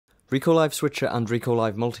RecoLive Switcher and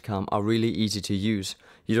RecoLive MultiCam are really easy to use.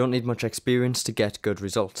 You don't need much experience to get good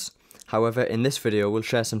results. However, in this video we'll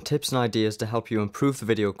share some tips and ideas to help you improve the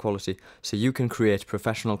video quality so you can create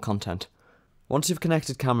professional content. Once you've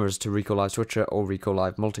connected cameras to RecoLive Switcher or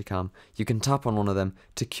RecoLive MultiCam, you can tap on one of them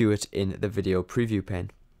to cue it in the video preview pane.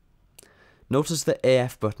 Notice the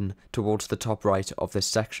AF button towards the top right of this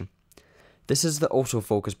section. This is the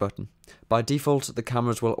autofocus button. By default, the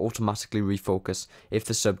cameras will automatically refocus if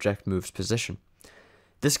the subject moves position.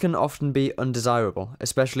 This can often be undesirable,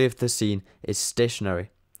 especially if the scene is stationary.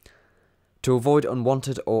 To avoid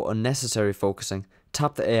unwanted or unnecessary focusing,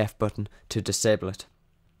 tap the AF button to disable it.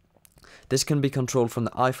 This can be controlled from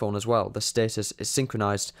the iPhone as well. The status is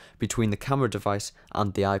synchronized between the camera device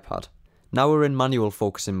and the iPad. Now we're in manual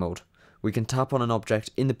focusing mode. We can tap on an object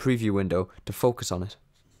in the preview window to focus on it.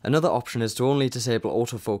 Another option is to only disable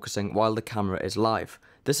autofocusing while the camera is live.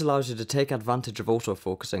 This allows you to take advantage of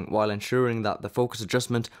autofocusing while ensuring that the focus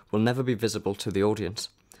adjustment will never be visible to the audience.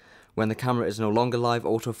 When the camera is no longer live,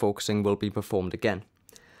 autofocusing will be performed again.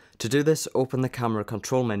 To do this, open the camera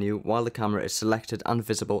control menu while the camera is selected and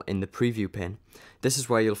visible in the preview pane. This is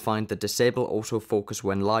where you'll find the Disable Autofocus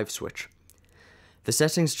When Live switch. The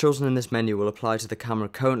settings chosen in this menu will apply to the camera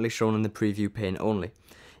currently shown in the preview pane only.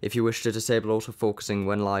 If you wish to disable autofocusing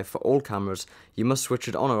when live for all cameras, you must switch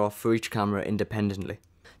it on or off for each camera independently.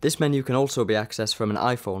 This menu can also be accessed from an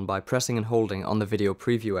iPhone by pressing and holding on the video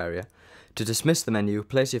preview area. To dismiss the menu,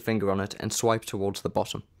 place your finger on it and swipe towards the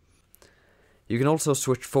bottom. You can also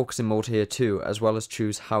switch focusing mode here too, as well as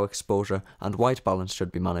choose how exposure and white balance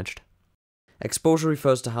should be managed. Exposure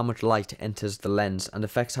refers to how much light enters the lens and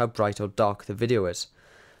affects how bright or dark the video is.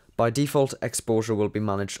 By default, exposure will be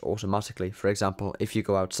managed automatically. For example, if you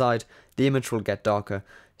go outside, the image will get darker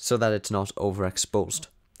so that it's not overexposed.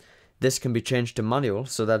 This can be changed to manual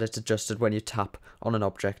so that it's adjusted when you tap on an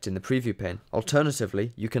object in the preview pane.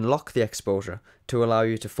 Alternatively, you can lock the exposure to allow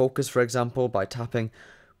you to focus, for example, by tapping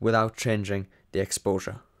without changing the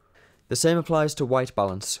exposure. The same applies to white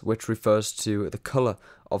balance, which refers to the colour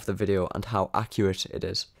of the video and how accurate it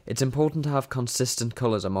is. It's important to have consistent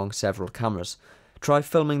colours among several cameras. Try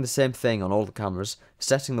filming the same thing on all the cameras,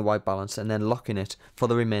 setting the white balance and then locking it for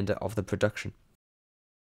the remainder of the production.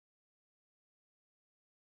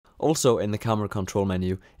 Also in the camera control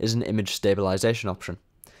menu is an image stabilization option.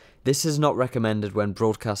 This is not recommended when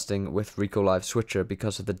broadcasting with RecoLive Switcher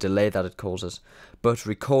because of the delay that it causes, but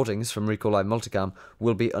recordings from RecoLive MultiCam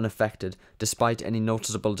will be unaffected despite any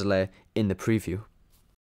noticeable delay in the preview.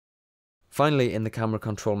 Finally, in the camera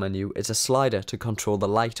control menu is a slider to control the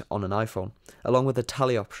light on an iPhone, along with a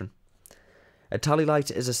tally option. A tally light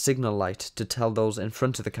is a signal light to tell those in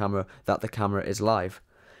front of the camera that the camera is live.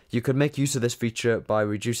 You could make use of this feature by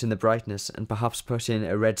reducing the brightness and perhaps putting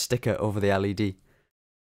a red sticker over the LED.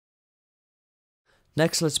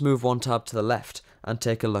 Next, let's move one tab to the left and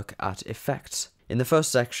take a look at effects. In the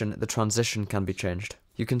first section, the transition can be changed.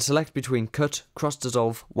 You can select between cut, cross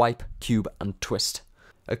dissolve, wipe, cube and twist.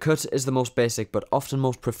 A cut is the most basic but often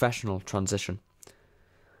most professional transition.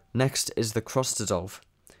 Next is the cross dissolve.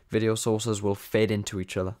 Video sources will fade into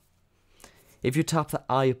each other. If you tap the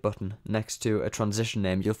I button next to a transition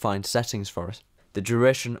name, you'll find settings for it. The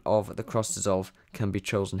duration of the cross dissolve can be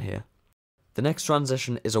chosen here. The next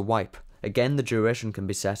transition is a wipe. Again, the duration can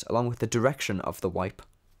be set along with the direction of the wipe.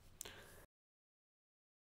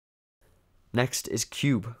 Next is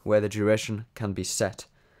cube, where the duration can be set.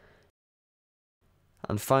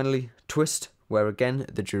 And finally, twist, where again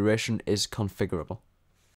the duration is configurable.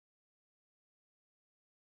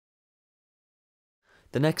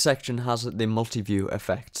 The next section has the multi-view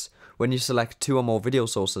effects. When you select two or more video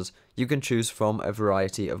sources, you can choose from a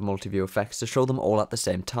variety of multi-view effects to show them all at the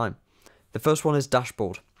same time. The first one is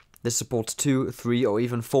dashboard. This supports 2, 3 or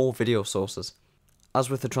even 4 video sources. As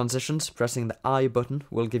with the transitions, pressing the I button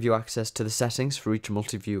will give you access to the settings for each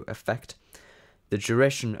multi-view effect. The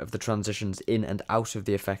duration of the transitions in and out of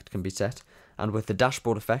the effect can be set, and with the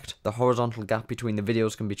dashboard effect, the horizontal gap between the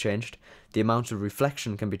videos can be changed, the amount of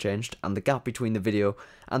reflection can be changed, and the gap between the video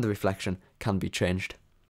and the reflection can be changed.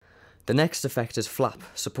 The next effect is flap,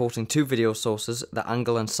 supporting 2 video sources. The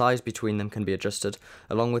angle and size between them can be adjusted,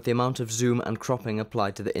 along with the amount of zoom and cropping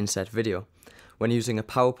applied to the inset video. When using a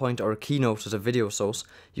PowerPoint or a Keynote as a video source,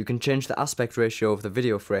 you can change the aspect ratio of the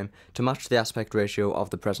video frame to match the aspect ratio of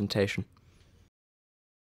the presentation.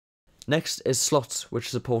 Next is slots, which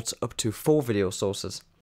supports up to 4 video sources.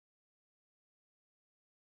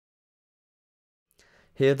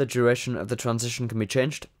 Here the duration of the transition can be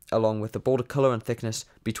changed, along with the border colour and thickness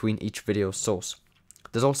between each video source.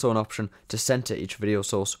 There's also an option to centre each video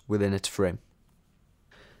source within its frame.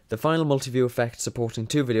 The final multi-view effect supporting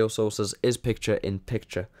two video sources is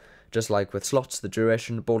picture-in-picture. Just like with slots, the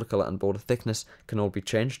duration, border color and border thickness can all be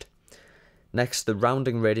changed. Next, the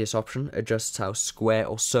rounding radius option adjusts how square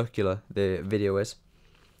or circular the video is.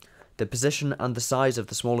 The position and the size of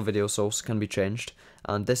the smaller video source can be changed,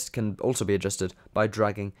 and this can also be adjusted by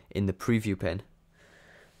dragging in the preview pane.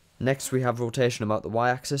 Next, we have rotation about the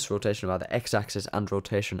y-axis, rotation about the x-axis, and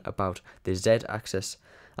rotation about the z-axis.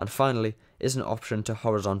 And finally is an option to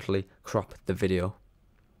horizontally crop the video.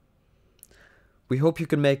 We hope you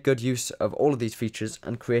can make good use of all of these features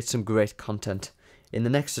and create some great content. In the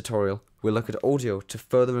next tutorial, we'll look at audio to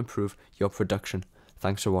further improve your production.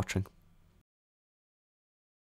 Thanks for watching.